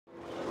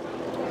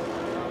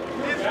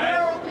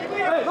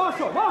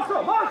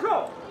Marshal! Marshal!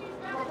 Marshal!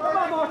 Come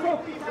on,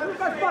 Marshal! You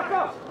guys back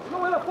up!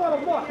 No in the front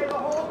of Marshal!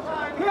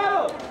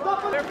 Carroll!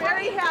 Stop! They're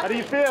very happy. How do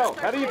you feel?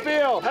 How do you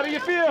feel? How do you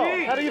feel?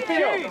 How do you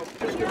feel?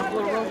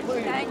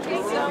 Thank you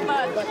so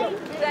much.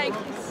 Thank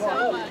you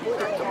so much.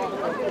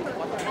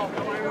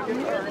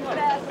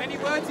 Any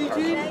words,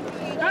 Eugene?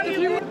 Thank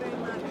you.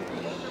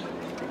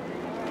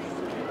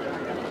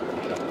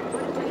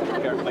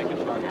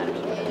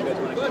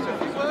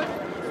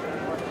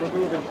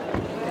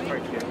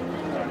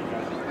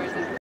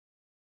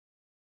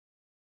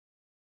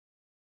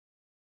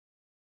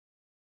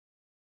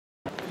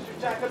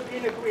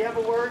 Jacobina, can we have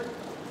a word?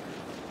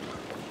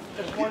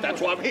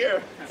 That's why I'm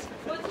here.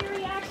 What's your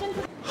reaction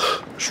to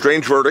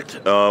Strange verdict.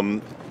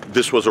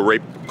 This was a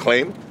rape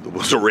claim. It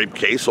was a rape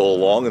case all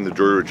along, and the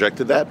jury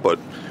rejected that, but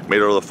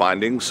made other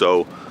findings.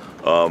 So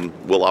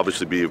we'll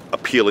obviously be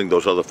appealing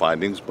those other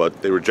findings,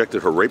 but they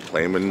rejected her rape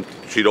claim, and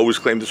she'd always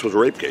claimed this was a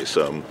rape case.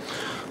 So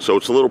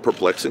it's a little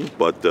perplexing,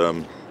 but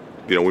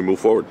you know, we move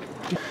forward.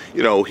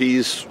 You know,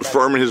 he's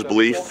firm in his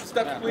belief,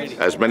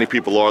 as many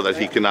people are, that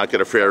he cannot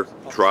get a fair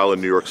trial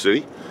in New York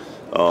City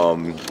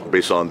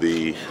based on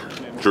the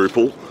jury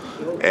pool.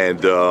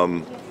 And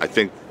I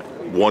think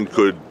one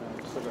could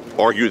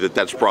argue that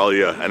that's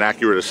probably an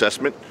accurate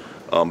assessment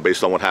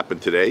based on what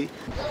happened today.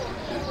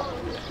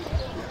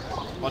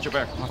 Watch your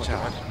back. Watch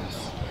out.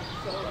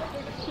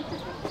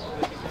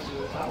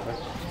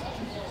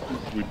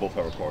 We both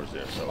have our cars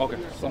there, so. Okay.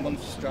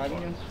 Someone's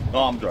driving you? No,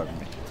 I'm driving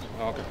me.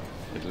 Oh, okay.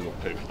 It's a little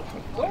pig.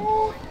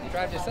 Oh, you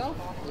drive yourself?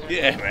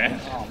 Yeah, man.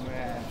 Oh,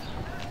 man.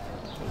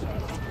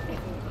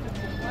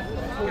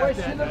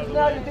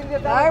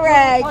 All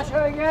right. Watch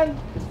her again.